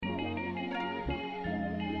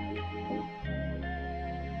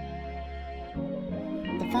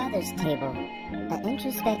Father's Table, an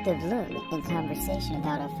introspective look and conversation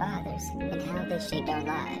about our fathers and how they shaped our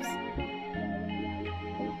lives.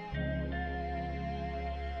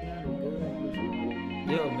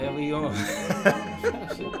 Yo, man, we on.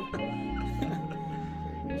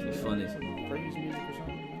 It's funny. Praise music or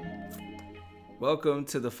something. Welcome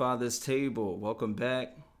to the Father's Table. Welcome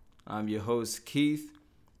back. I'm your host, Keith,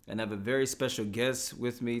 and I have a very special guest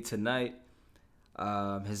with me tonight.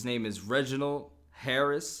 His name is Reginald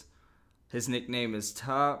Harris. His nickname is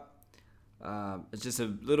Top. It's just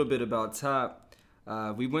a little bit about Top.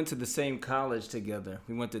 We went to the same college together.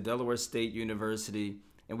 We went to Delaware State University,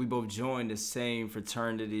 and we both joined the same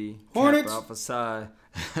fraternity, Hornets. Kappa Alpha Psi.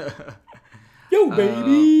 Yo,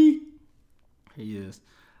 baby. He is.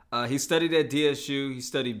 He studied at DSU. He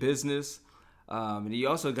studied business, and he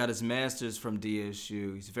also got his master's from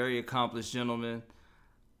DSU. He's a very accomplished gentleman.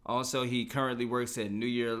 Also, he currently works at New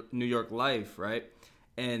York Life, right?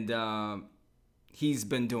 And he's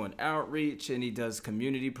been doing outreach, and he does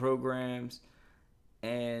community programs.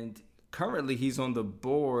 And currently, he's on the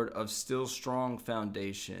board of Still Strong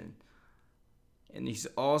Foundation. And he's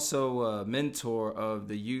also a mentor of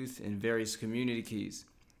the youth in various communities.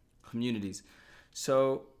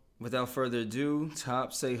 So, without further ado,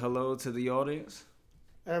 Top, say hello to the audience.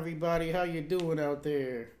 Everybody, how you doing out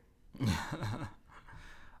there?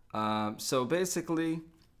 So basically,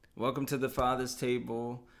 welcome to the Father's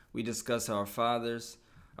Table. We discuss our fathers,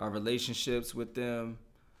 our relationships with them,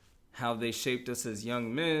 how they shaped us as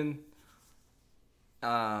young men.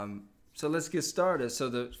 So let's get started. So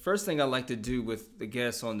the first thing I like to do with the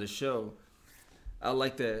guests on the show, I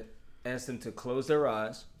like to ask them to close their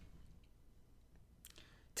eyes,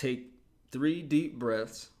 take 3 deep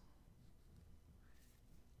breaths,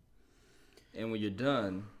 and when you're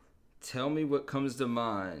done, tell me what comes to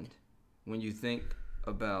mind when you think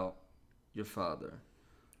about your father.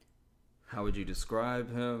 How would you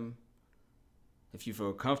describe him? If you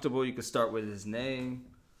feel comfortable, you could start with his name,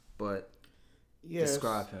 but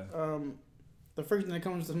describe him. The first thing that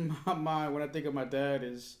comes to my mind when I think of my dad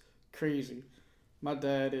is crazy. My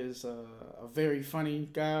dad is a very funny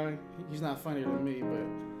guy. He's not funnier than me, but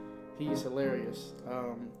he's hilarious.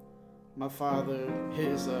 My father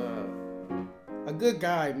is a good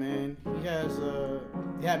guy, man. He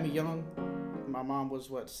had me young. My mom was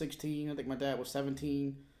 16. I think my dad was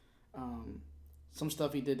 17. Some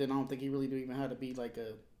stuff he did, then I don't think he really knew even how to be like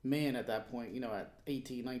a man at that point, at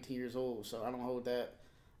 18, 19 years old. So I don't hold that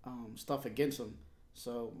stuff against him.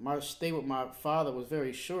 So my stay with my father was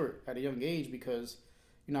very short at a young age because,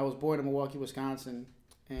 I was born in Milwaukee, Wisconsin.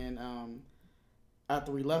 And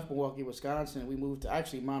after we left Milwaukee, Wisconsin, we moved to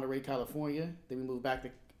actually Monterey, California. Then we moved back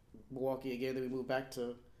to Milwaukee again. Then we moved back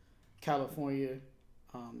to California,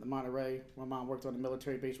 to Monterey. My mom worked on a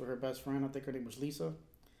military base with her best friend. I think her name was Lisa.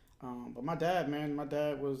 But my dad, man, my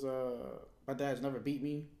dad's never beat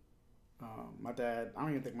me. I don't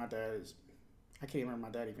even think I can't remember my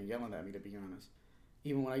dad even yelling at me, to be honest.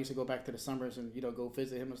 Even when I used to go back to the summers and, go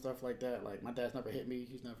visit him and stuff like that, like, my dad's never hit me.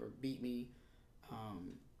 He's never beat me.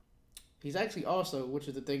 He's actually also, which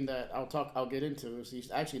is the thing that I'll get into, is he's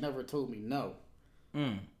actually never told me no.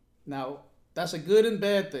 Now, that's a good and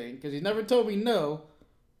bad thing, because he never told me no,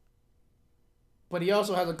 but he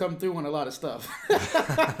also hasn't come through on a lot of stuff.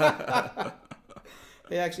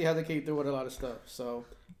 He actually hasn't came through with a lot of stuff. So,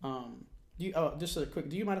 just a quick,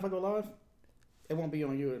 do you mind if I go live? It won't be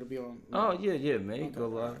on you, it'll be on... Oh, yeah, man. Okay. Go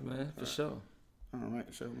live, man, for sure. All right,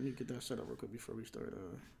 so let me get that set up real quick before we start.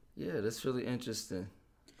 Yeah, that's really interesting.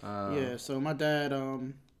 Yeah, so my dad,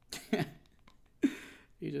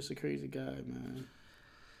 he's just a crazy guy, man.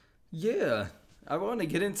 Yeah, I want to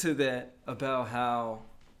get into that about how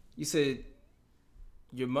you said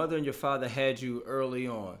your mother and your father had you early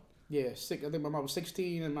on. Yeah, I think my mom was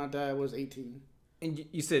 16 and my dad was 18. And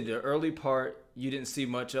you said the early part, you didn't see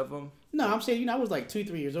much of them? No, I'm saying, I was like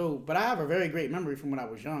 2-3 years old, but I have a very great memory from when I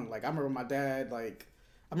was young. Like, I remember my dad, I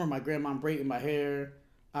remember my grandma braiding my hair.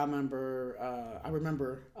 I remember,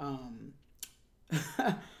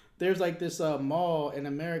 there's like this mall in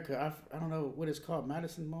America. I don't know what it's called,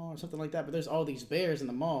 Madison Mall or something like that. But there's all these bears in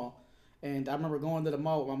the mall, and I remember going to the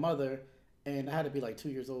mall with my mother, and I had to be like 2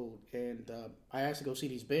 years old. And I asked to go see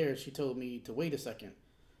these bears. She told me to wait a second.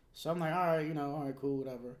 So I'm like, all right, cool,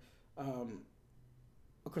 whatever.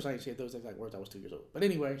 Of course, I didn't say those exact words. I was 2 years old. But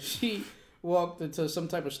anyway, she walked into some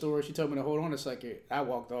type of store. She told me to hold on a second. I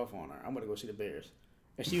walked off on her. I'm gonna go see the bears,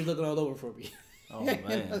 and she was looking all over for me. Oh,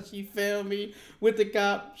 man. She found me with the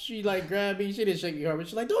cop. She grabbed me. She didn't shake me hard, but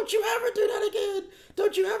she's like, "Don't you ever do that again.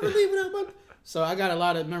 Don't you ever leave without my..." So I got a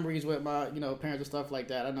lot of memories with my, parents and stuff like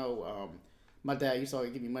that. I know my dad used to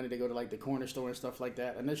always give me money to go to like the corner store and stuff like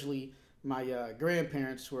that. Initially, my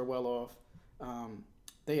grandparents who were well off,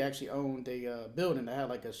 they actually owned a building that had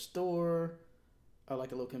like a store,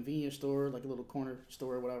 like a little convenience store, like a little corner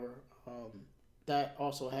store or whatever. That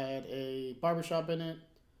also had a barbershop in it,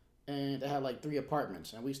 and it had like 3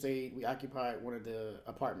 apartments, and we occupied one of the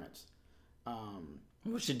apartments.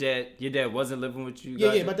 What's your dad? Your dad wasn't living with you Yeah,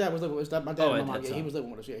 guys? yeah, my dad was living with us. My dad and my mom, time. he was living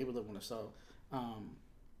with us. Yeah, he was living with us. So,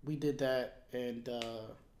 we did that, and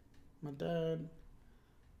my dad,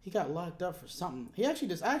 he got locked up for something. He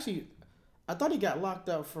actually I thought he got locked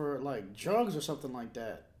up for like drugs or something like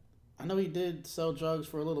that. I know he did sell drugs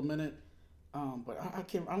for a little minute, but I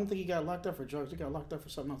don't think he got locked up for drugs. He got locked up for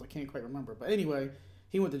something else. I can't quite remember. But anyway,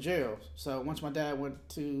 he went to jail. So once my dad went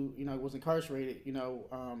to, was incarcerated,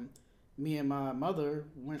 me and my mother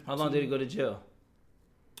went. How long did he go to jail?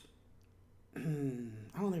 I don't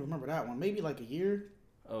even remember that one. Maybe like a year.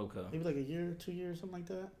 Okay. Maybe like a year, 2 years, something like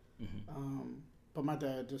that. Mm-hmm. But my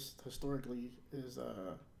dad just historically is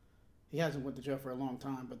he hasn't went to jail for a long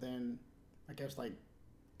time. But then I guess like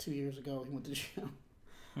 2 years ago he went to jail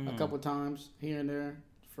a couple of times here and there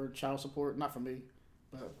for child support. Not for me,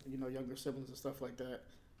 but younger siblings and stuff like that.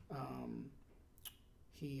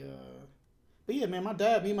 But yeah, man, me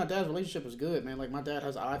and my dad's relationship is good, man. Like, my dad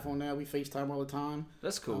has an iPhone now. We FaceTime all the time.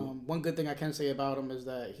 That's cool. One good thing I can say about him is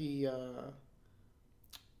that he,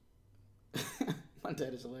 my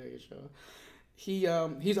dad is hilarious, yo.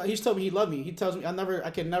 He's told me he loved me. He tells me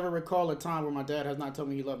I can never recall a time where my dad has not told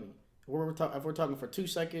me he loved me. If we're talking for 2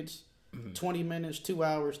 seconds, 20 minutes, 2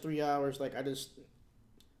 hours, 3 hours, like I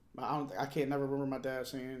can't never remember my dad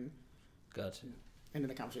saying. Gotcha. Ending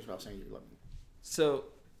the conversation about saying you love me. So,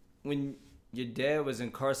 when your dad was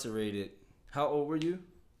incarcerated, how old were you?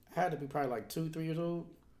 I had to be probably like 2, 3 years old.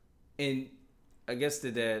 And I guess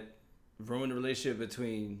did that ruin the relationship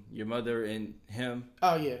between your mother and him?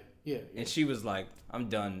 Oh yeah. And she was like, "I'm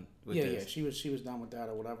done with this." Yeah, she was done with that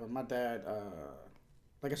or whatever. My dad,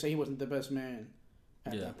 like I said, he wasn't the best man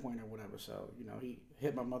at that point or whatever. So he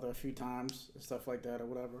hit my mother a few times and stuff like that or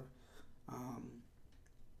whatever.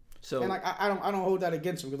 And like I don't hold that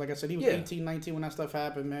against him because like I said, he was 18, 19 when that stuff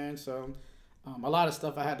happened, man. So a lot of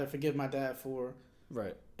stuff I had to forgive my dad for.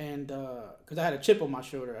 Right. And because I had a chip on my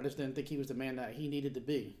shoulder, I just didn't think he was the man that he needed to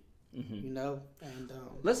be. Mm-hmm. And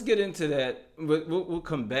let's get into that. We'll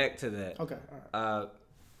come back to that. Okay. All right.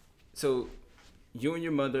 So you and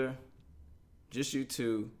your mother, just you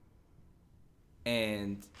two,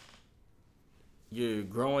 and you're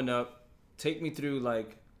growing up. Take me through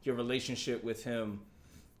like your relationship with him,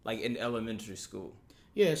 like in elementary school.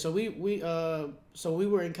 Yeah. So we moved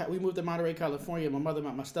to Monterey, California. My mother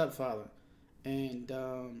met my stepfather, and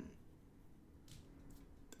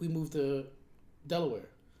we moved to Delaware.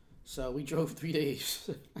 So we drove 3 days.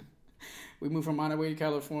 We moved from Monterey,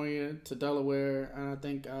 California to Delaware, and I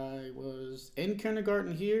think I was in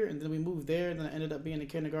kindergarten here, and then we moved there, and then I ended up being in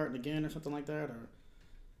kindergarten again or something like that, or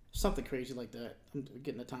something crazy like that. I'm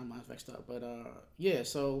getting the timelines mixed up. But yeah,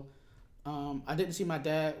 so I didn't see my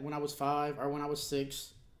dad when I was 5 or when I was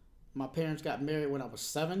 6. My parents got married when I was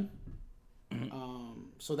 7.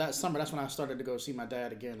 So that summer, that's when I started to go see my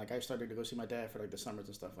dad again. Like I started to go see my dad for like the summers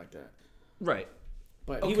and stuff like that. Right.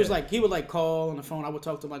 But he would like call on the phone. I would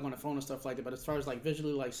talk to him like on the phone and stuff like that. But as far as like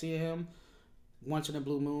visually like seeing him once in a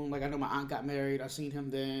blue moon, like I know my aunt got married. I seen him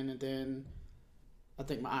then, and then I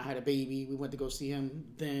think my aunt had a baby. We went to go see him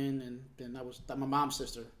then, and then that was my mom's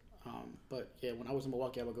sister. But yeah, when I was in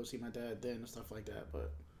Milwaukee, I would go see my dad then and stuff like that.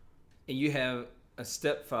 But and you have a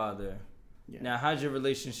stepfather. Yeah. Now, how's your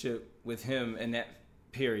relationship with him in that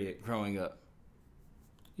period growing up?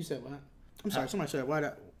 You said what? I'm sorry. Somebody said why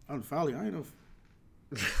that unfollow you. I don't know.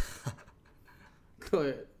 Go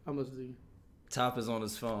ahead. I must do. Top is on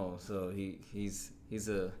his phone, so he's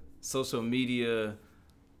a social media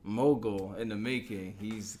mogul in the making.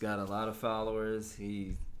 He's got a lot of followers.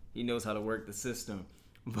 He knows how to work the system.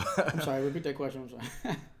 But, I'm sorry. Repeat that question. I'm sorry.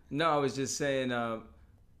 No, I was just saying.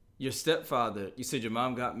 Your stepfather. You said your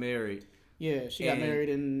mom got married. Yeah, she got married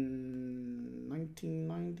in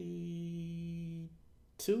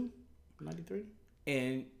 1992, 93.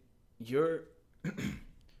 And your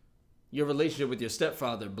relationship with your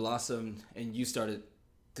stepfather blossomed, and you started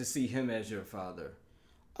to see him as your father.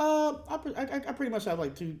 I pretty much have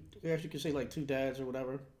like two. I guess you could say like two dads or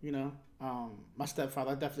whatever. My stepfather,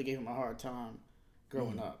 I definitely gave him a hard time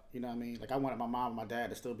growing up. You know what I mean? Like I wanted my mom and my dad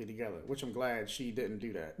to still be together, which I'm glad she didn't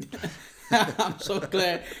do that. I'm so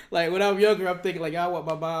glad. Like when I'm younger, I'm thinking like I want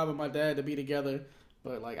my mom and my dad to be together.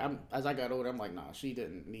 But like as I got older, I'm like, nah, she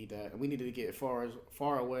didn't need that, and we needed to get as far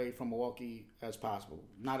away from Milwaukee as possible.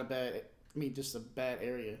 Just a bad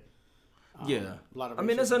area. Yeah. A lot of I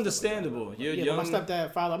mean, that's racism and stuff like that. understandable. You're Yeah, young. but my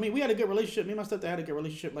stepdad, father. I mean, we had a good relationship. Me and my stepdad had a good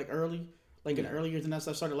relationship like early, like in the early years, and that's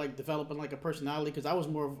I started like developing like a personality because I was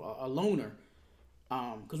more of a loner.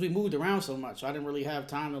 Because we moved around so much, so I didn't really have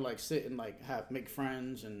time to like sit and like make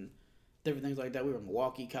friends and different things like that. We were in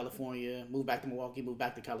Milwaukee, California, moved back to Milwaukee, moved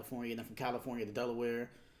back to California, and then from California to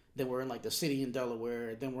Delaware. Then we're in like the city in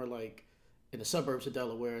Delaware. Then we're like in the suburbs of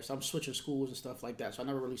Delaware. So I'm switching schools and stuff like that. So I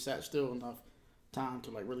never really sat still enough time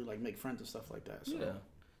to like really like make friends and stuff like that. So.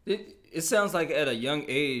 Yeah. It sounds like at a young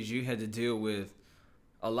age you had to deal with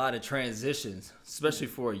a lot of transitions, especially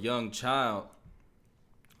for a young child.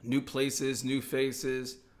 New places, new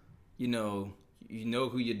faces. You know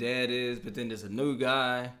who your dad is, but then there's a new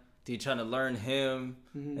guy. You're trying to learn him,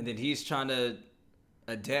 and then he's trying to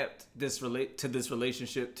adapt to this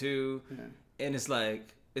relationship too. Yeah. And it's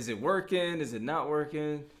like, is it working? Is it not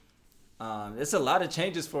working? It's a lot of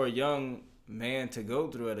changes for a young man to go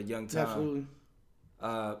through at a young time.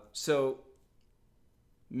 Absolutely. So,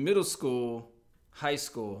 middle school, high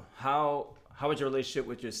school, how was your relationship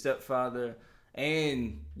with your stepfather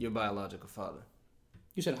and your biological father?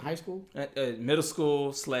 You said in high school? Middle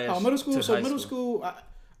school / middle school. So middle school. school,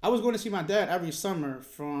 I was going to see my dad every summer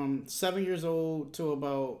from 7 years old to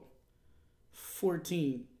about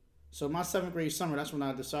 14. So my 7th grade summer, that's when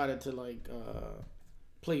I decided to like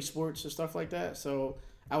play sports and stuff like that. So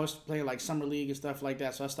I was playing like summer league and stuff like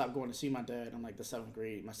that. So I stopped going to see my dad in like my 7th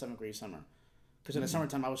grade summer. Because in the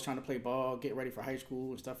summertime, I was trying to play ball, get ready for high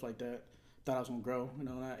school and stuff like that. Thought I was gonna grow and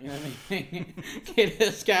all that. You know what I mean? Get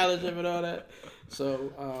a scholarship and all that.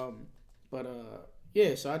 So,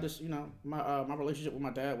 yeah. So I just, my relationship with my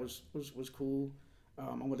dad was cool.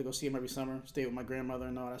 I went to go see him every summer. Stayed with my grandmother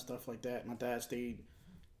and all that stuff like that. My dad stayed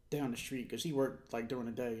down the street because he worked like during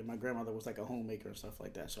the day, and my grandmother was like a homemaker and stuff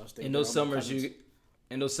like that. So I stayed. In those summers, you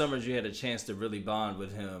had a chance to really bond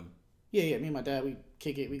with him. Yeah. Me and my dad, we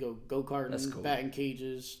kick it. We go karting, cool. batting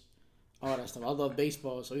cages. All that stuff. I love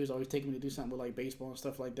baseball, so he was always taking me to do something with like baseball and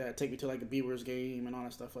stuff like that. Take me to like a Beavers game and all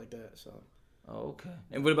that stuff like that. So. Oh, okay.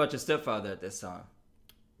 And what about your stepfather at this time?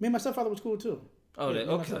 Me and my stepfather was cool too. Oh, okay.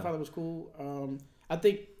 My stepfather was cool. I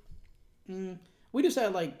think we just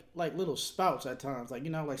had like little spouts at times. Like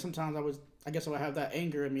like sometimes I guess I would have that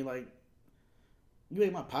anger in me, like you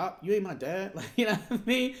ain't my pop, you ain't my dad, like you know what I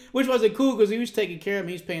mean. Which wasn't cool because he was taking care of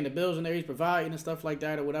me, he's paying the bills and there, he's providing and stuff like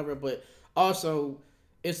that or whatever. But also.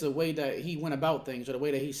 It's the way that he went about things or the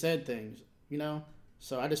way that he said things,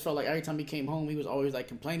 So I just felt like every time he came home, he was always like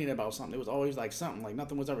complaining about something. It was always like something, like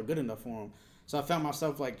nothing was ever good enough for him. So I found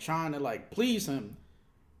myself like trying to like please him.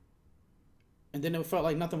 And then it felt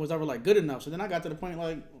like nothing was ever like good enough. So then I got to the point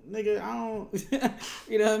like, nigga, I don't,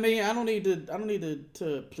 you know what I mean? I don't need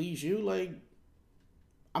to please you. Like,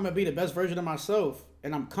 I'm going to be the best version of myself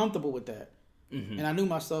and I'm comfortable with that. Mm-hmm. And I knew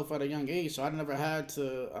myself at a young age. So I never had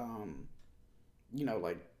to,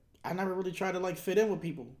 like, I never really tried to, like, fit in with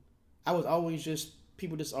people. I was always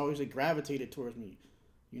people just always, like, gravitated towards me,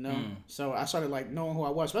 So I started, like, knowing who I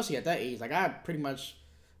was, especially at that age. Like, I pretty much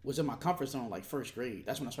was in my comfort zone, like, first grade.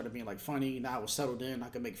 That's when I started being, like, funny. Now I was settled in. I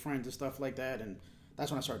could make friends and stuff like that. And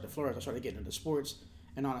that's when I started to flourish. I started getting into sports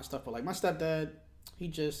and all that stuff. But, like, my stepdad, he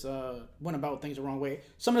just went about things the wrong way.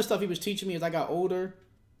 Some of the stuff he was teaching me as I got older,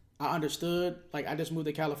 I understood. Like, I just moved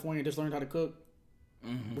to California and just learned how to cook.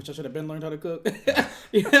 Mm-hmm. Which I should have been learned how to cook.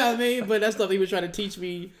 You know what I mean? But that stuff he was trying to teach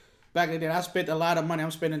me back in the day. I spent a lot of money. I'm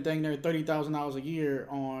spending dang near $30,000 a year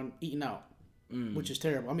on eating out, which is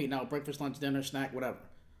terrible. I'm eating out breakfast, lunch, dinner, snack, whatever.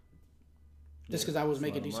 Just because I was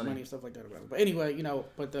making decent money and stuff like that or whatever. But anyway,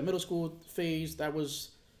 but the middle school phase, that was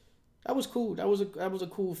cool. That was a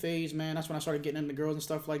cool phase, man. That's when I started getting into girls and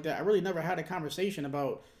stuff like that. I really never had a conversation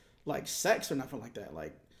about like sex or nothing like that.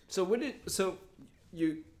 Like,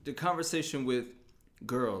 the conversation with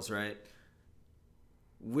girls, right?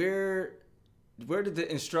 Where did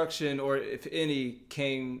the instruction, or if any,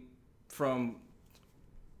 came from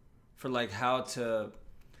for like how to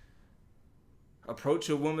approach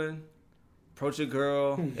a woman, approach a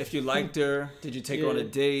girl? If you liked her, did you take her on a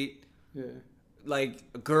date? Yeah. Like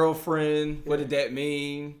a girlfriend, what did that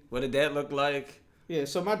mean? What did that look like? Yeah,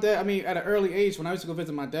 so my dad, at an early age, when I used to go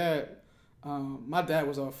visit my dad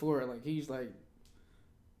was all for it. Like, he's like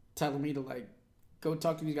telling me to like go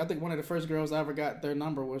talk to these. I think one of the first girls I ever got their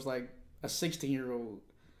number was like a 16-year-old,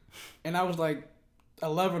 and I was like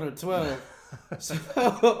 11 or 12.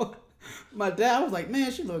 So my dad was like,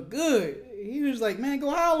 "Man, she look good." He was like, "Man,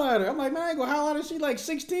 go holler at her." I'm like, "Man, I ain't go holler at her. She like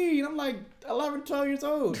 16." I'm like 11, 12 years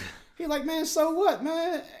old. He's like, "Man, so what,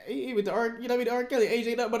 man?" He with the R Kelly, age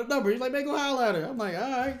ain't nothing but a number. He's like, "Man, go holler at her." I'm like,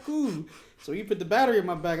 "All right, cool." So he put the battery in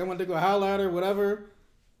my back. I wanted to go holler at her, whatever.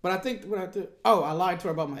 But I think what I did, I lied to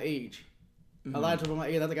her about my age. I lied to her about my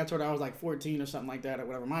age. I think I told her I was like 14 or something like that or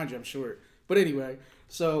whatever. Mind you, I'm short. But anyway,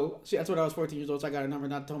 so I told her I was 14 years old. So I got a number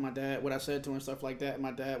and I told my dad what I said to her and stuff like that. And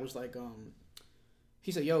my dad was like,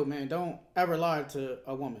 he said, yo, man, don't ever lie to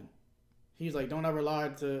a woman. He's like, don't ever lie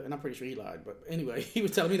to, and I'm pretty sure he lied. But anyway, he was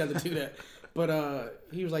telling me not to do that. But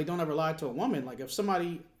he was like, don't ever lie to a woman. Like if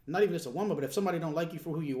somebody, not even just a woman, but if somebody don't like you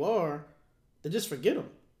for who you are, then just forget them.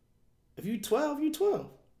 If you 12, you 12.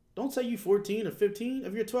 Don't say you 14 or 15.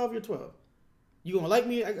 If you're 12, you're 12. You gonna like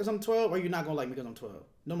me because I'm 12, or you're not gonna like me because I'm 12.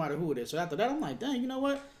 No matter who it is. So after that, I'm like, dang, you know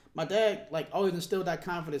what? My dad like always instilled that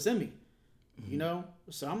confidence in me. You know?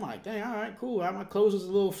 So I'm like, dang, all right, cool. My clothes was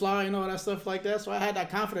a little fly and all that stuff like that. So I had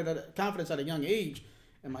that confidence at a young age.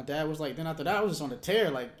 And my dad was like, then after that, I was just on the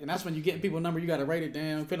tear. Like, and that's when you get people's number, you got to write it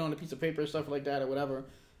down, put it on a piece of paper, stuff like that or whatever.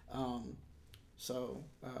 But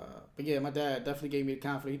yeah, my dad definitely gave me the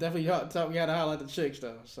confidence. He definitely taught me how to holler at the chicks,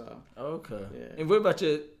 though. So okay. Yeah. And what about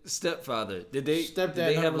your stepfather? Did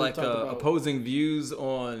they have like opposing views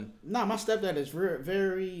on? Nah, my stepdad is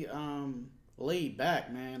very laid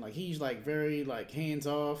back, man. Like he's like very like hands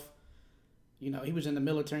off. You know, he was in the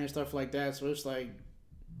military and stuff like that. So it's like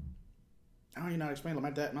I don't even know how to explain.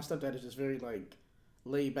 Like my stepdad is just very like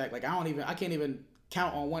laid back. Like I can't even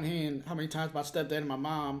count on one hand how many times my stepdad and my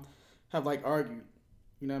mom have like argued.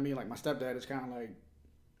 You know what I mean? Like my stepdad is kind of like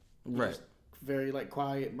right, very like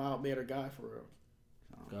quiet, mild mannered guy for real.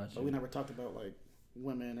 Gotcha. But we never talked about like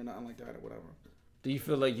women or nothing like that or whatever. Do you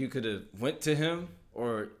feel like you could have went to him,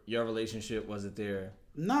 or your relationship wasn't there?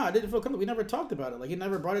 Nah, I didn't feel comfortable. We never talked about it. Like he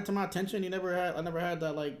never brought it to my attention. I never had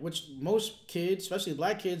that like, which most kids, especially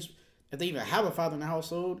black kids, if they even have a father in the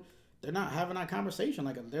household, they're not having that conversation.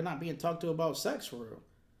 Like they're not being talked to about sex for real.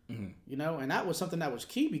 Mm-hmm. You know, and that was something that was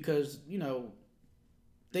key because you know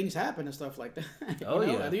things happen and stuff like that. Oh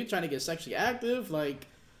yeah, you're trying to get sexually active, like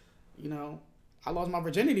you know. I lost my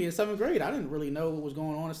virginity in 7th grade. I didn't really know what was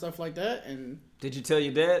going on and stuff like that. And did you tell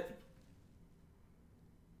your dad?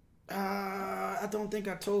 I don't think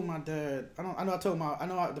I told my dad.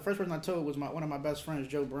 The first person I told was one of my best friends,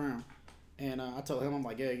 Joe Brown. And I told him, I'm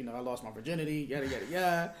like, yeah, you know, I lost my virginity, yada, yada,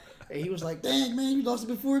 yada. And he was like, dang, man, you lost it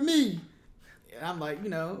before me. And I'm like, you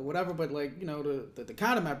know, whatever. But, like, you know, the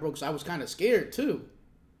condom had broke, so I was kind of scared, too.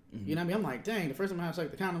 Mm-hmm. You know what I mean? I'm like, dang, the first time I had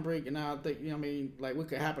sex, the condom break, and now I think, you know what I mean, like, what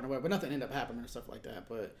could happen or whatever. But nothing ended up happening and stuff like that.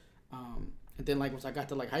 But, and then, like, once I got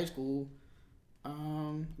to, like, high school,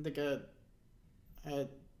 I think I had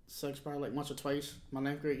sex probably, like, once or twice my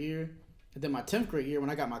 9th grade year. And then my 10th grade year, when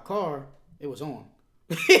I got my car, it was on.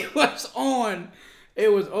 It was on.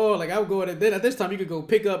 It was on. Like, I would go, then at this time, you could go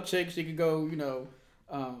pick up chicks. You could go, you know,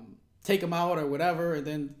 take them out or whatever. And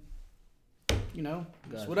then, you know,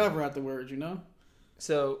 just whatever afterwards, you know?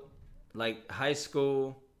 So, like high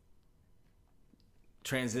school,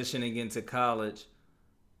 transitioning into college,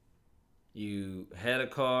 you had a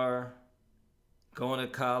car, going to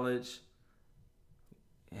college,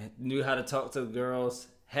 knew how to talk to girls,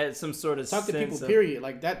 had some sort of talk sense to people. Period.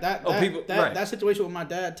 Like that situation with my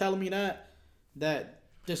dad telling me that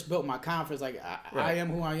just built my confidence. Like I am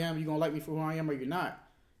who I am. You gonna like me for who I am or you're not.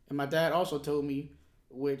 And my dad also told me,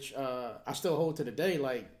 which I still hold to today,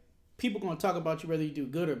 like. People gonna talk about you whether you do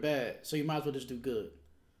good or bad, so you might as well just do good.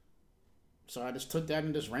 So I just took that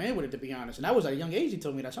and just ran with it, to be honest. And that was at a young age he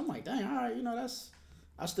told me that. So I'm like, dang, all right, you know,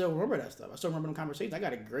 I still remember that stuff. I still remember them conversations. I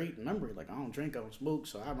got a great memory. Like I don't drink, I don't smoke,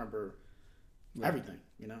 so I remember everything,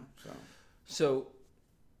 you know. So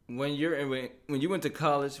when you went to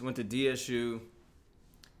college, went to DSU,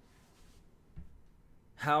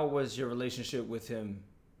 how was your relationship with him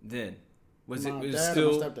then? Was it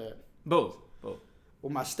still my stepdad? Both.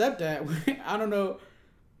 Well, my stepdad, I don't know.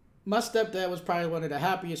 My stepdad was probably one of the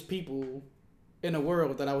happiest people in the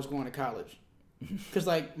world that I was going to college. Because,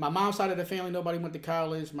 like, my mom's side of the family, nobody went to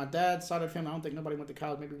college. My dad's side of the family, I don't think nobody went to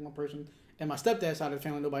college, maybe one person. And my stepdad's side of the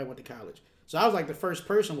family, nobody went to college. So I was, like, the first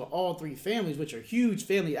person with all 3 families, which are huge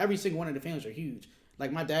families. Every single one of the families are huge.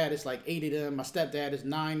 Like, my dad is, like, 8 of them. My stepdad is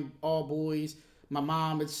 9 all boys. My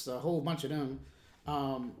mom, it's a whole bunch of them.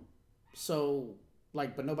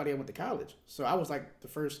 But nobody went to college. So I was like the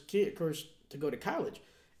first kid, of course, to go to college.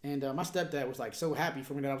 And my stepdad was like so happy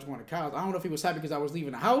for me that I was going to college. I don't know if he was happy because I was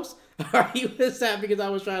leaving the house or he was happy because I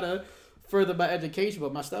was trying to further my education.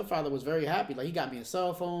 But my stepfather was very happy. Like he got me a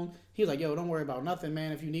cell phone. He was like, yo, don't worry about nothing,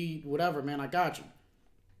 man. If you need whatever, man, I got you.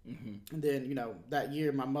 Mm-hmm. And then, you know, that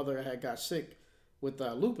year my mother had got sick with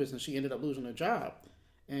lupus and she ended up losing her job.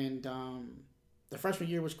 And the freshman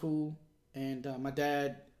year was cool. And my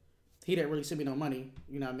dad... He didn't really send me no money,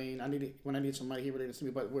 you know what I mean? When I needed some money, he really didn't send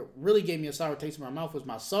me. But what really gave me a sour taste in my mouth was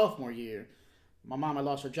my sophomore year. My mom had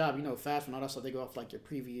lost her job. You know, FAFSA and all that stuff, they go off like your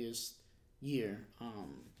previous year.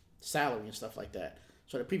 salary and stuff like that.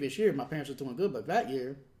 So the previous year, my parents were doing good, but that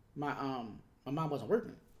year, my mom wasn't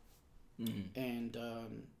working, and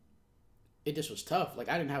it just was tough. Like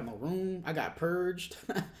I didn't have no room. I got purged,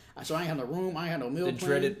 so I ain't have no room. I ain't had no meal plan. The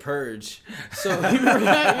dreaded purge. So you remember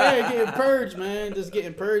that? Yeah, getting purged, man. Just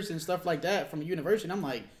getting purged and stuff like that from university. And I'm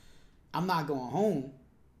like, I'm not going home.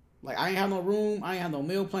 Like I ain't have no room. I ain't have no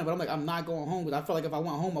meal plan. But I'm like, I'm not going home because I felt like if I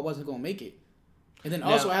went home, I wasn't gonna make it. And then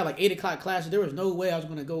also I had like 8 o'clock classes. There was no way I was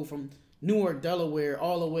gonna go from Newark, Delaware,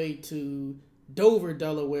 all the way to Dover,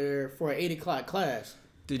 Delaware for an 8 o'clock class.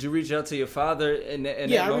 Did you reach out to your father in that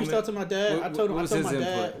Yeah, I moment? reached out to my dad. I told my input?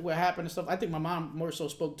 dad what happened and stuff. I think my mom more so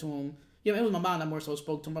spoke to him. Yeah, it was my mom that more so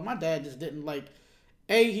spoke to him, but my dad just didn't like.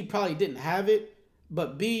 A, he probably didn't have it,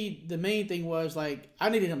 but B, the main thing was like I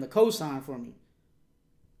needed him to co-sign for me.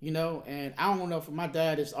 You know, and I don't know if my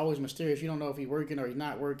dad is always mysterious. You don't know if he's working or he's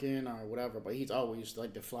not working or whatever, but he's always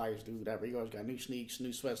like the flyest dude ever. He always got new sneaks, new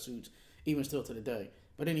sweatsuits, even still to the day.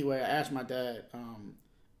 But anyway, I asked my dad,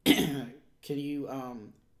 can you,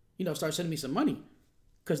 start sending me some money?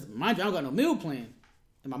 Because mind you, I don't got no meal plan.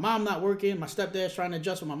 And my mom not working. My stepdad's trying to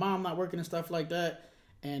adjust with my mom not working and stuff like that.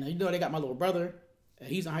 And, they got my little brother.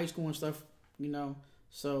 He's in high school and stuff,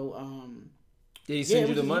 So, did he send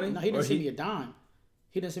you the money? No, he didn't send me a dime.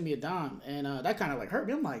 He didn't send me a dime. And that kind of like hurt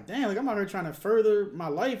me. I'm like, damn, like I'm out here trying to further my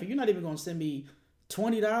life. And you're not even going to send me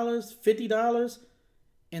 $20, $50.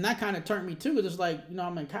 And that kind of turned me too. Because it's like,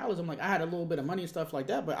 I'm in college. I'm like, I had a little bit of money and stuff like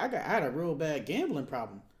that. But I had a real bad gambling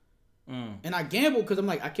problem. And I gambled because I'm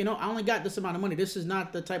like, I only got this amount of money. This is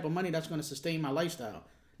not the type of money that's going to sustain my lifestyle.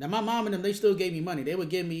 Now, my mom and them, they still gave me money. They would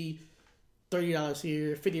give me $30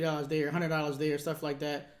 here, $50 there, $100 there, stuff like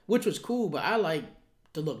that, which was cool. But I like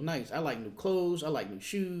to look nice. I like new clothes. I like new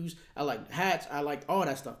shoes. I like hats. I like all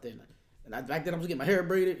that stuff then. And back then I was getting my hair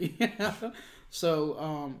braided.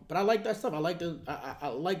 So, but I like that stuff. I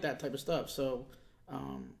like that type of stuff. So,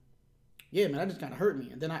 yeah, man, that just kind of hurt me.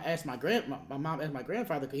 And then I asked my mom asked my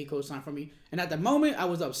grandfather could he co-sign for me. And at the moment I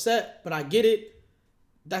was upset, but I get it.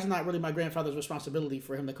 That's not really my grandfather's responsibility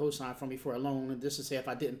for him to co-sign for me for a loan. And just to say if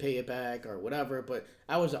I didn't pay it back or whatever. But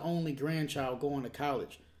I was the only grandchild going to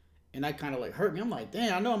college. And that kind of like hurt me. I'm like,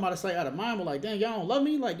 damn, I know I'm out of sight, out of mind, but like, damn, y'all don't love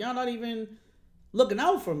me? Like, y'all not even looking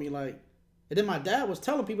out for me. Like, and then my dad was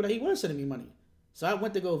telling people that he was sending me money. So I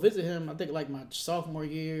went to go visit him, I think like my sophomore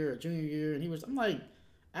year or junior year. And I'm like,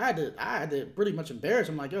 I had to pretty much embarrass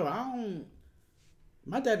him. Like, yo,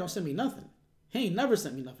 my dad don't send me nothing. He ain't never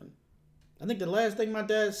sent me nothing. I think the last thing my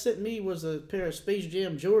dad sent me was a pair of Space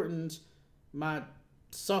Jam Jordans my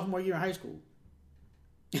sophomore year in high school.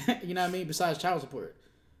 You know what I mean? Besides child support.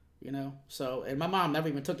 So, and my mom never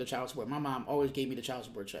even took the child support. My mom always gave me the child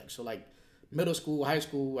support check. So, like, middle school, high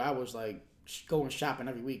school, I was, like, going shopping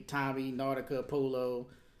every week. Tommy, Nautica, Polo,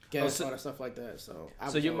 Guess, all that stuff like that. So,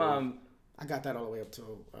 I got that all the way up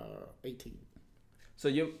to 18. So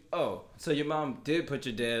your mom did put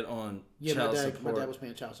your dad on child support. My dad was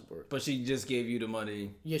paying child support. But she just gave you the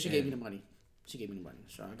money. Yeah, she gave me the money.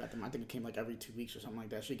 So, I got them. I think it came, like, every 2 weeks or something like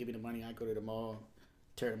that. She'd give me the money. I'd go to the mall.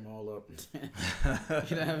 Tear them all up.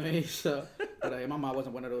 You know what I mean? So, but my mom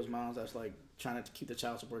wasn't one of those moms that's like trying to keep the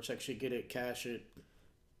child support check. She'd get it, cash it,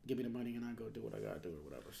 give me the money, and I go do what I gotta do or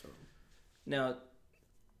whatever. So, now,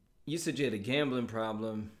 you said you had a gambling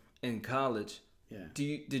problem in college. Yeah.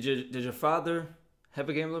 Did your father have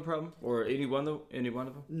a gambling problem, or any one of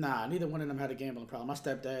them? Nah, neither one of them had a gambling problem. My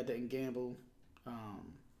stepdad didn't gamble.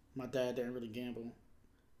 My dad didn't really gamble.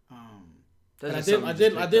 But I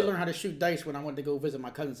did learn how to shoot dice when I went to go visit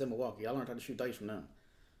my cousins in Milwaukee. I learned how to shoot dice from them,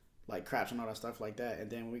 like craps and all that stuff like that.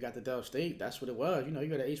 And then when we got to Dell State, that's what it was. You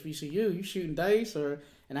go to HBCU, you shooting dice, and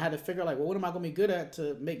I had to figure like, well, what am I gonna be good at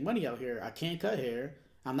to make money out here? I can't cut hair.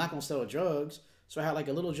 I'm not gonna sell drugs. So I had like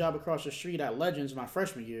a little job across the street at Legends my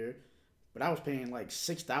freshman year, but I was paying like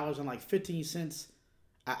 $6 and like 15 cents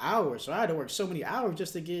an hour. So I had to work so many hours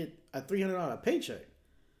just to get a $300 paycheck.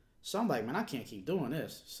 So I'm like, man, I can't keep doing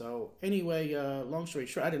this. So anyway, long story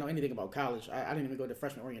short, I didn't know anything about college. I didn't even go to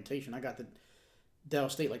freshman orientation. I got to Dell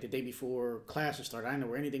State like the day before classes started. I didn't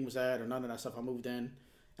know where anything was at or none of that stuff. I moved in,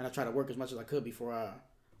 and I tried to work as much as I could before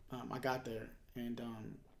I got there. And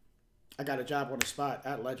I got a job on the spot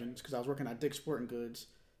at Legends because I was working at Dick's Sporting Goods.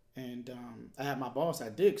 And I had my boss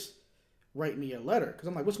at Dick's write me a letter because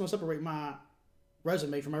I'm like, what's going to separate my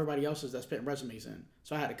resume from everybody else's that's putting resumes in?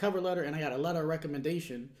 So I had a cover letter and I got a letter of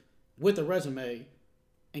recommendation with a resume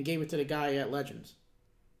and gave it to the guy at Legends.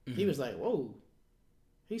 Mm-hmm. He was like, whoa.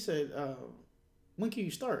 He said, when can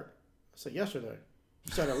you start? I said, yesterday.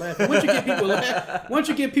 He started laughing. Once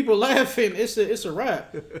you get people laughing, it's a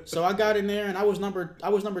wrap. So I got in there and I was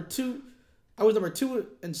number two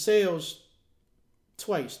in sales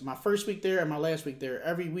twice. My first week there and my last week there.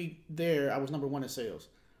 Every week there, I was number one in sales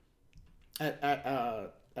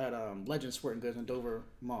at Legend Sporting Goods in Dover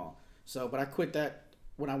Mall. So, but I quit that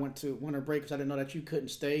when I went to winter break because I didn't know that you couldn't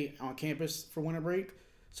stay on campus for winter break.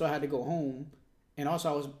 So I had to go home, and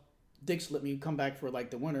also Dix let me come back for like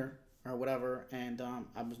the winter or whatever, and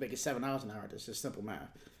I was making $7 an hour. That's just simple math,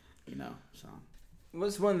 So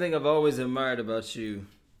What's one thing I've always admired about you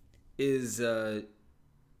is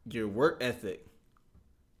your work ethic.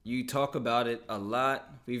 You talk about it a lot.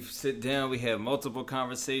 We sit down, we have multiple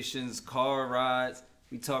conversations, car rides.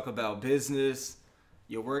 We talk about business,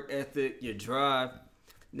 your work ethic, your drive.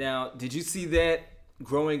 Now, did you see that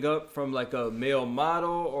growing up from like a male model,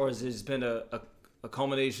 or has it been a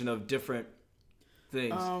culmination of different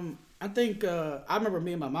things? I think I remember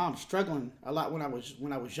me and my mom struggling a lot when I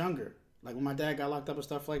was younger. Like when my dad got locked up and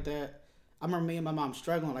stuff like that. I remember me and my mom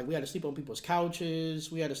struggling. Like we had to sleep on people's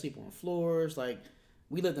couches. We had to sleep on floors. Like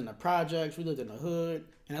we lived in the projects. We lived in the hood.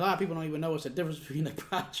 And a lot of people don't even know what's the difference between the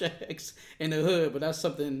projects and the hood. But that's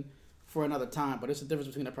something for another time. But it's the difference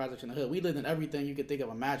between the projects and the hood. We lived in everything you could think of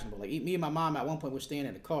imaginable. Like me and my mom at one point were staying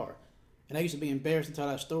in the car. And I used to be embarrassed to tell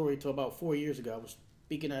that story till about 4 years ago. I was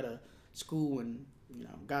speaking at a school and,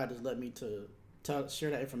 God just led me to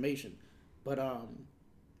share that information. But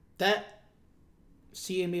that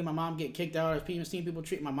seeing me and my mom get kicked out, seeing people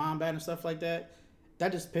treat my mom bad and stuff like that,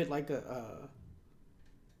 that just put like a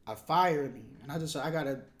fire in me, and I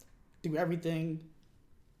gotta do everything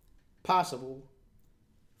possible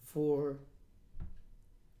for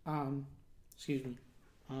excuse me.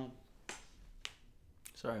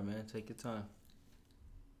 Sorry, man. Take your time.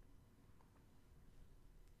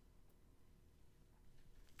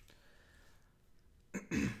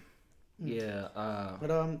 Yeah.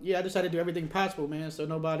 But I just had to do everything possible, man, so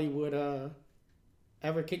nobody would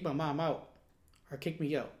ever kick my mom out or kick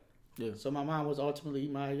me out. Yeah. So my mom was ultimately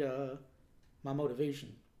my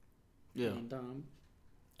motivation. Yeah. And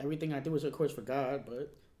everything I do is of course for God,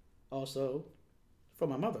 but also for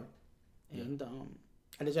my mother. Yeah. And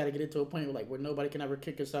I just had to get it to a point where nobody can ever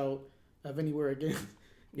kick us out of anywhere again.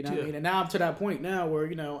 You know what I mean? And now I'm to that point now where,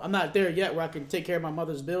 I'm not there yet where I can take care of my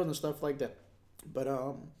mother's bills and stuff like that. But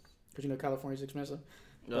because California's expensive.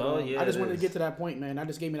 But, yeah. I just wanted to get to that point, man. That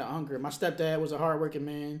just gave me the hunger. My stepdad was a hardworking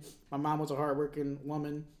man. My mom was a hardworking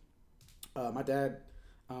woman. My dad,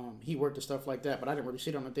 he worked and stuff like that, but I didn't really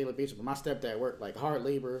see it on a daily basis. But my stepdad worked like hard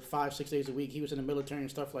labor, 5-6 days a week. He was in the military and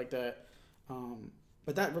stuff like that.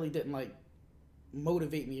 But that really didn't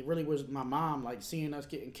motivate me. It really was my mom, seeing us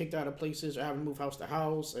getting kicked out of places or having to move house to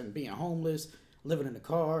house and being homeless, living in the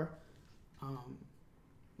car.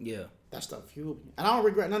 Yeah. That stuff fueled me. And I don't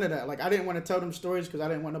regret none of that. I didn't want to tell them stories because I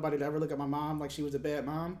didn't want nobody to ever look at my mom like she was a bad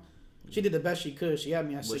mom. She did the best she could. She had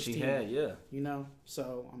me at 16. What she had, yeah.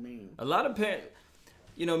 So, I mean. A lot of parents,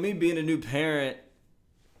 me being a new parent,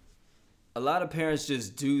 a lot of parents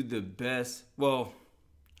just do the best. Well,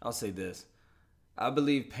 I'll say this. I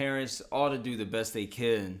believe parents ought to do the best they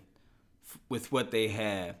can with what they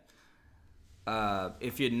have.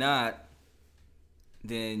 If you're not,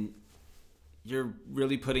 then you're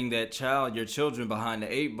really putting that your children behind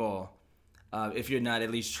the 8 ball. If you're not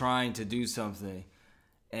at least trying to do something.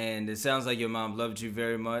 And it sounds like your mom loves you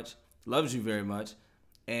very much,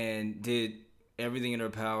 and did everything in her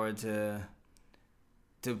power to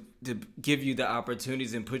give you the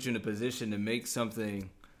opportunities and put you in a position to make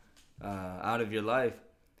something out of your life.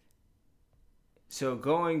 So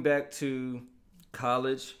going back to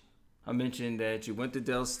college, I mentioned that you went to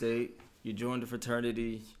Del State, you joined the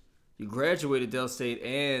fraternity, you graduated Del State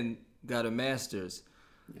and got a master's.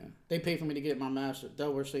 Yeah, they paid for me to get my master's.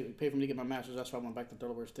 Delaware State paid for me to get my master's. That's why I went back to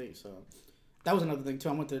Delaware State. So that was another thing too.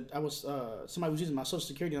 Somebody was using my social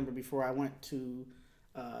security number before I went to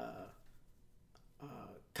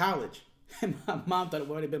college. And my mom thought it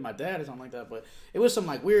would have been my dad or something like that, but it was some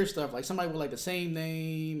weird stuff. Somebody with the same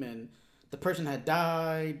name and the person had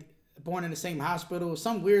died, born in the same hospital,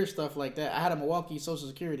 some weird stuff like that. I had a Milwaukee social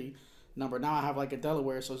security number. Now I have a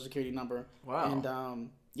Delaware social security number. Wow. And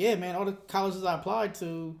yeah, man, all the colleges I applied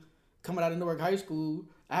to coming out of Newark High School,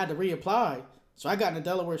 I had to reapply. So I got into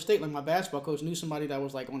Delaware State. My basketball coach knew somebody that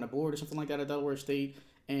was on the board or something like that at Delaware State.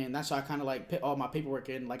 And that's how I kind of put all my paperwork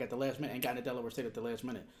in at the last minute and got into Delaware State at the last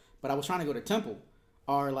minute. But I was trying to go to Temple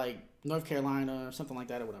or North Carolina or something like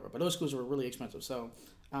that or whatever. But those schools were really expensive. So,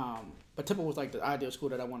 but Temple was the ideal school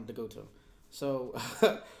that I wanted to go to. So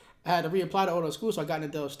I had to reapply to all those schools. So I got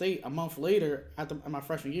into Del State. A month later, after my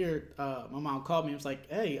freshman year, my mom called me and was like,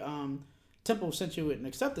 "Hey, Temple sent you an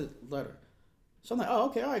acceptance letter." So I'm like, oh,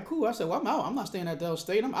 okay, all right, cool. I said, well, I'm out. I'm not staying at Del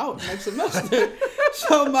State. I'm out next semester.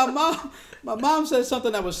 So my mom said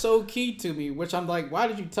something that was so key to me, which I'm like, why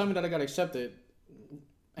did you tell me that I got accepted?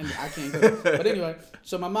 And I can't go. But anyway,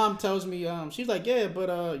 so my mom tells me, she's like, yeah,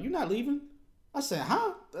 but you're not leaving. I said,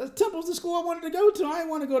 huh? Temple's the school I wanted to go to. I didn't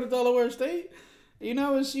want to go to Delaware State. You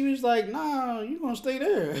know, and she was like, nah, you're going to stay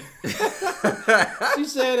there. She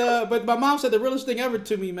said, but my mom said the realest thing ever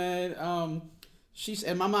to me, man.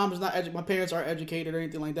 And my mom is not, my parents aren't educated or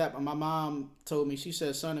anything like that, but my mom told me, she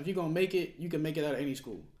said, son, if you're going to make it, you can make it out of any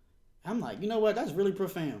school. I'm like, you know what? That's really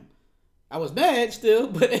profound. I was mad still,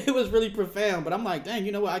 but it was really profound. But I'm like, dang,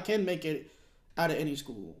 you know what? I can make it out of any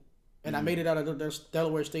school. And I made it out of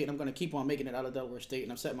Delaware State, and I'm going to keep on making it out of Delaware State,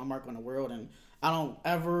 and I'm setting my mark on the world, and I don't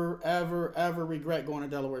ever regret going to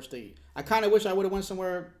Delaware State. I kind of wish I would have went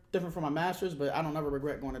somewhere different for my master's, but I don't ever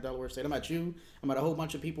regret going to Delaware State. I'm at you. I'm at a whole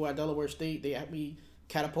bunch of people at Delaware State. They helped me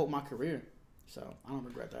catapult my career. So I don't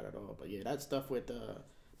regret that at all. But yeah, that stuff with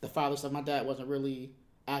the father stuff, my dad wasn't really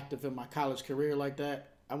active in my college career like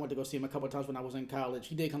that. I went to go see him a couple of times when I was in college.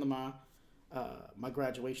 He did come to my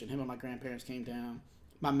graduation. Him and my grandparents came down.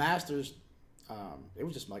 My master's, it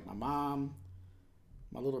was just like my mom,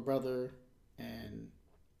 my little brother, and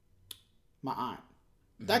my aunt.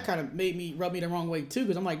 That kind of rubbed me the wrong way too,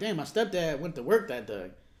 because I'm like, damn, my stepdad went to work that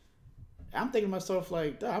day. I'm thinking to myself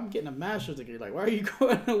like, I'm getting a master's degree. Like, why are you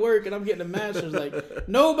going to work and I'm getting a master's? Like,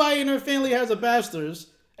 nobody in her family has a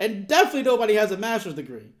bachelor's, and definitely nobody has a master's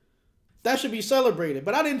degree. That should be celebrated.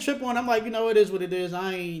 But I didn't trip on it. I'm like, you know, it is what it is.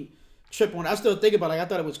 I ain't trip on it. I still think about it. Like, I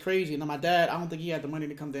thought it was crazy. And then my dad, I don't think he had the money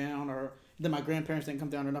to come down, or then my grandparents didn't come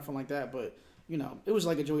down or nothing like that. But, you know, it was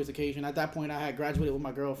like a joyous occasion. At that point, I had graduated with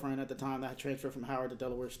my girlfriend at the time. I had transferred from Howard to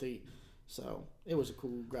Delaware State. So it was a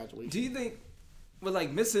cool graduation. Do you think, with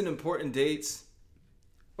like missing important dates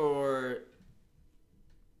or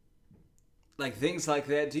like things like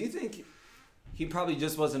that, do you think he probably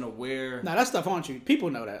just wasn't aware? Nah, that stuff haunts you. People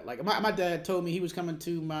know that. Like my dad told me he was coming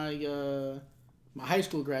to my high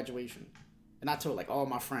school graduation, and I told like all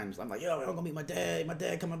my friends, I'm like, yo, I'm gonna meet my dad. My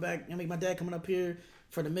dad coming back. I mean, my dad coming up here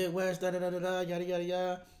for the Midwest. Da da da da da. Yada yada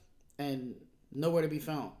yada. And nowhere to be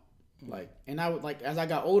found. Like, and I would like as I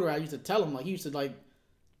got older, I used to tell him like he used to like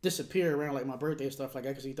disappear around like my birthday and stuff like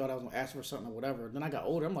that because he thought I was gonna ask for something or whatever. Then I got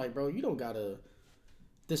older. I'm like, bro, you don't gotta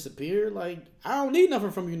disappear. Like, I don't need nothing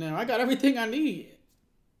from you now. I got everything I need.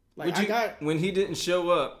 Like, when he didn't show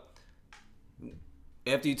up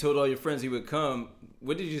after you told all your friends he would come,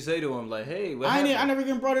 what did you say to him? Like, hey, what happened? I never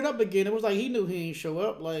even brought it up again. It was like he knew he ain't show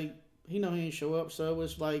up. Like, he know he ain't show up. So it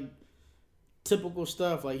was like typical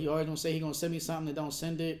stuff. Like, he always gonna say he gonna send me something and don't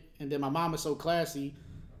send it. And then my mom is so classy.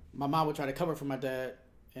 My mom would try to cover for my dad.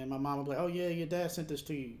 And my mom would be like, oh yeah, your dad sent this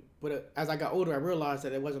to you. But as I got older, I realized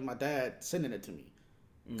that it wasn't my dad sending it to me.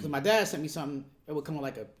 Because my dad sent me something, it would come with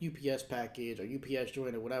like a UPS package or UPS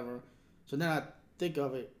joint or whatever. So then I think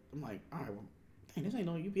of it, I'm like, all right, well, dang, this ain't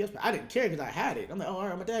no UPS package. I didn't care because I had it. I'm like, oh, all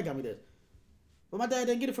right, my dad got me this. But my dad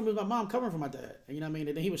didn't get it from me. My mom covering for my dad. And you know what I mean?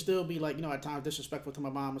 And then he would still be like, you know, at times disrespectful to my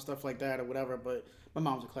mom and stuff like that or whatever. But my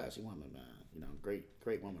mom's a classy woman, man. You know, great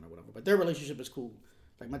woman or whatever. But their relationship is cool.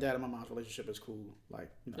 Like my dad and my mom's relationship is cool.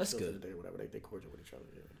 Like, you know, that's still good. To the day or whatever. They cordial with each other.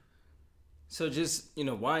 Yeah. So just, you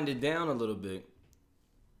know, wind it down a little bit.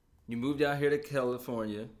 You moved out here to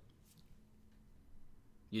California.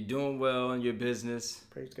 You're doing well in your business.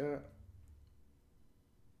 Praise God.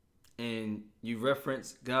 And you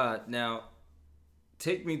reference God. Now,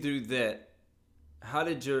 take me through that. How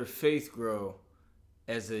did your faith grow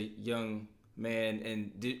as a young man?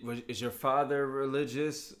 And is your father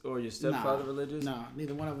religious or your stepfather religious? No,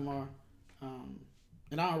 neither one of them are.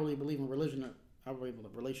 And I don't really believe in religion. I believe in a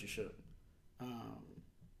relationship.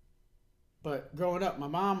 But growing up, my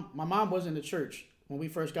mom was in the church when we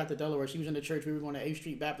first got to Delaware. She was in the church. We were going to 8th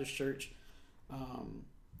Street Baptist Church.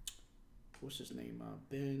 What's his name?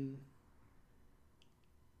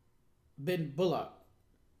 Ben Bullock.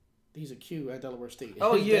 He's a Q at Delaware State.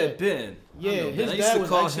 Oh his yeah, dad, Ben. Yeah, his dad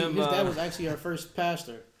was actually our first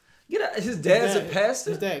pastor. His dad's a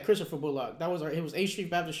pastor? His dad, Christopher Bullock. It was 8th Street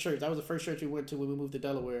Baptist Church. That was the first church we went to when we moved to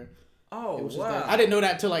Delaware. Oh, wow. I didn't know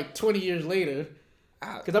that till like 20 years later.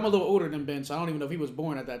 Because I'm a little older than Ben, so I don't even know if he was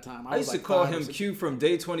born at that time. I used to call him Q from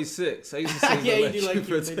Day 26. I used to say yeah, you do like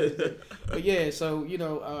Q. But yeah, so, you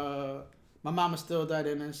know, my mama still died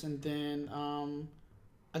in this. And then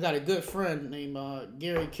I got a good friend named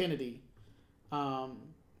Gary Kennedy.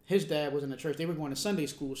 His dad was in the church. They were going to Sunday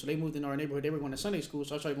school, so they moved into our neighborhood. They were going to Sunday school,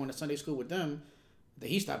 so I started going to Sunday school with them. Then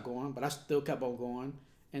he stopped going, but I still kept on going.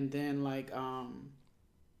 And then, like,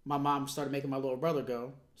 my mom started making my little brother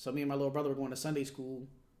go. So me and my little brother were going to Sunday school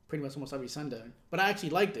pretty much almost every Sunday. But I actually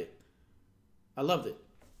liked it. I loved it.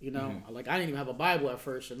 You know, like I didn't even have a Bible at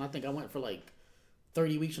first, and I think I went for like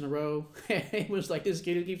 30 weeks in a row. It was like, this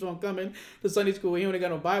kid who keeps on coming to Sunday school. He only got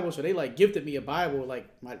no Bible, so they like gifted me a Bible, like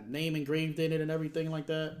my name engraved in it and everything like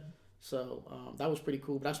that. So that was pretty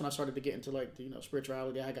cool. But that's when I started to get into like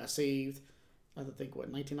spirituality. I got saved. I think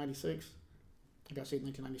 1996. I got saved in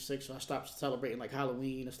 1996, so I stopped celebrating like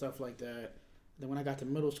Halloween and stuff like that. Then when I got to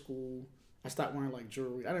middle school, I stopped wearing like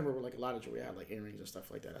jewelry. I didn't wear like a lot of jewelry. I had like earrings and stuff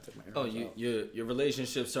like that. I took my earrings out. Your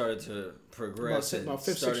relationship started to progress about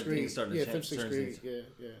fifth, sixth grade. Fifth, sixth grade.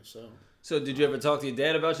 Yeah. So did you ever talk to your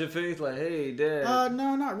dad about your faith? Like, hey, Dad.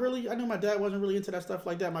 No, not really. I knew my dad wasn't really into that stuff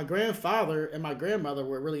like that. My grandfather and my grandmother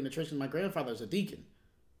were really into church. My grandfather is a deacon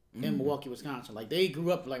in Milwaukee, Wisconsin. Like they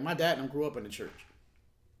grew up, like my dad and them grew up in the church.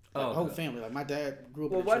 Like, the whole family. Like my dad grew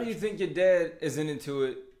up in the church. Well, why do you think your dad isn't into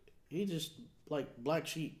it? He just like black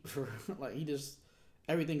sheep. Like he just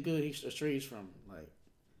everything good he strays from. Like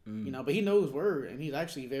but he knows word, and he's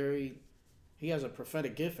actually he has a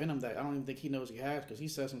prophetic gift in him that I don't even think he knows he has, because he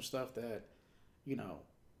says some stuff that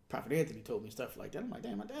Prophet Anthony told me, stuff like that. I'm like,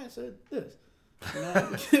 damn, my dad said this.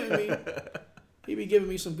 He be giving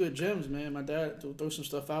me some good gems, man. My dad will throw some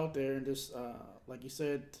stuff out there, and just like he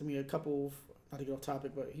said to me not to get off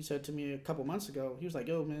topic, but he said to me a couple months ago, he was like,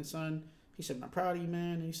 yo, man, son, he said, I'm proud of you,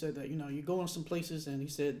 man. And he said that, you're going some places, and he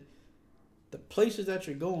said, the places that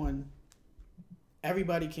you're going,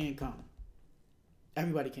 everybody can't come.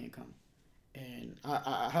 Everybody can't come. And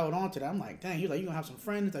I held on to that. I'm like, dang, he was like, you're going to have some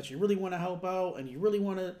friends that you really want to help out, and you really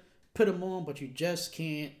want to put them on, but you just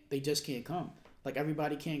can't, they just can't come. Like,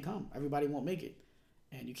 everybody can't come. Everybody won't make it.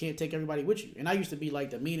 And you can't take everybody with you. And I used to be like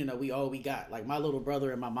the meaning of we all we got. Like, my little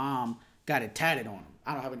brother and my mom got it tatted on them.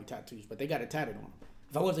 I don't have any tattoos, but they got it tatted on them.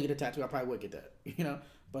 If I wasn't to get a tattoo, I probably would get that,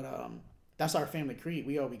 But that's our family creed.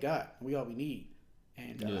 We all we got. We all we need.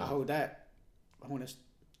 And I hold that. I want to,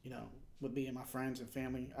 with me and my friends and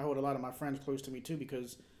family. I hold a lot of my friends close to me, too,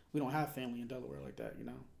 because we don't have family in Delaware like that,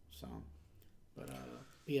 So, but,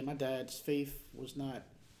 my dad's faith was not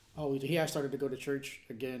always. He had started to go to church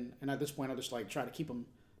again. And at this point, I just, try to keep him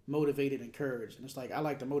motivated and encouraged. And it's like, I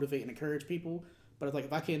like to motivate and encourage people. But it's like,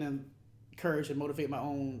 if I can't encourage and motivate my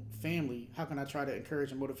own family, how can I try to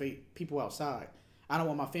encourage and motivate people outside? I don't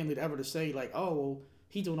want my family to ever say like, oh, well,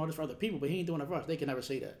 he's doing all this for other people, but he ain't doing it for us. They can never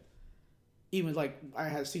say that. Even like I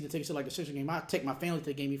had season tickets to like the Sixers game, I take my family to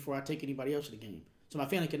the game before I take anybody else to the game. So my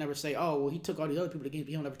family can never say, oh, well, he took all these other people to the game, but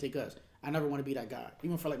he'll never take us. I never want to be that guy.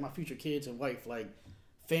 Even for like my future kids and wife, like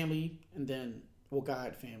family, and then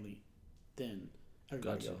God, family, then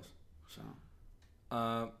everybody else.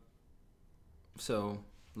 So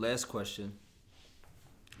last question.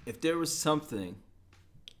 If there was something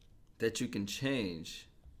that you can change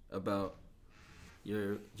about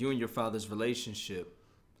you and your father's relationship,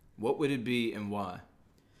 what would it be and why?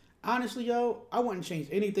 Honestly, I wouldn't change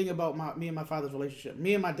anything about me and my father's relationship.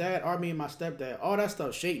 Me and my dad, or me and my stepdad, all that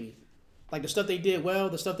stuff shaped me. Like the stuff they did well,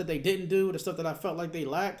 the stuff that they didn't do, the stuff that I felt like they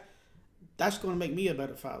lacked, that's going to make me a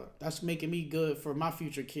better father. That's making me good for my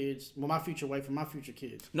future kids, my future wife, and my future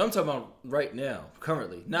kids. No, I'm talking about right now,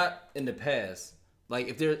 currently, not in the past. Like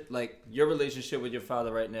if they're like your relationship with your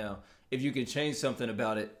father right now, if you could change something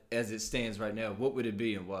about it as it stands right now, what would it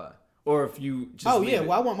be and why? Or if you just I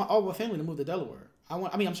want all my family to move to Delaware. I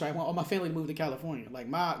want all my family to move to California. Like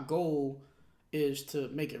my goal is to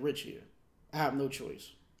make it rich here. I have no choice,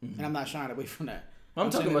 and I'm not shying away from that. I'm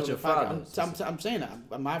talking about your father. I'm saying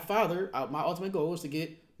that my father, my ultimate goal is to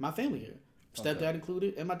get my family here, stepdad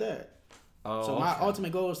included, and my dad. Oh, so my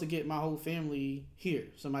ultimate goal is to get my whole family here.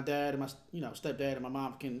 So my dad and my stepdad and my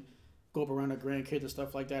mom can go up around their grandkids and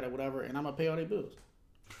stuff like that or whatever, and I'm gonna pay all their bills.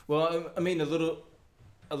 Well, I mean a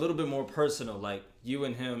little bit more personal, like you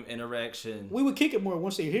and him interaction. We would kick it more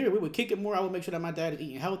once they're here. We would kick it more. I would make sure that my dad is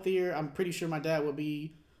eating healthier. I'm pretty sure my dad would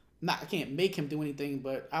be I can't make him do anything,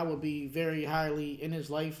 but I would be very highly in his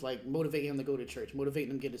life, like motivate him to go to church, motivate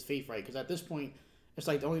him to get his faith right. Because at this point, it's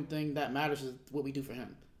like the only thing that matters is what we do for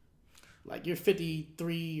him. Like you're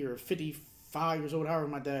 53 or 55 years old, however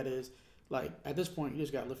my dad is. Like at this point, you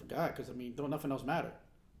just gotta live for God. Because don't nothing else matter.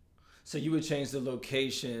 So you would change the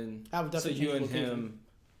location. I would definitely so you and him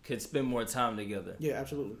could spend more time together. Yeah,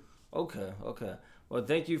 absolutely. Okay. Well,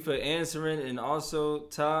 thank you for answering, and also,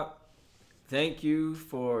 Top, thank you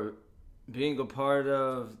for being a part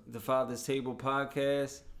of the Father's Table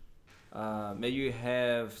podcast. May you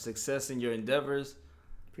have success in your endeavors.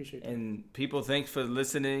 Appreciate it. And people, thanks for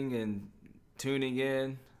listening and tuning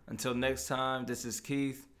in. Until next time, this is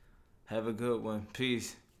Keith. Have a good one.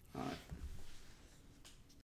 Peace. All right.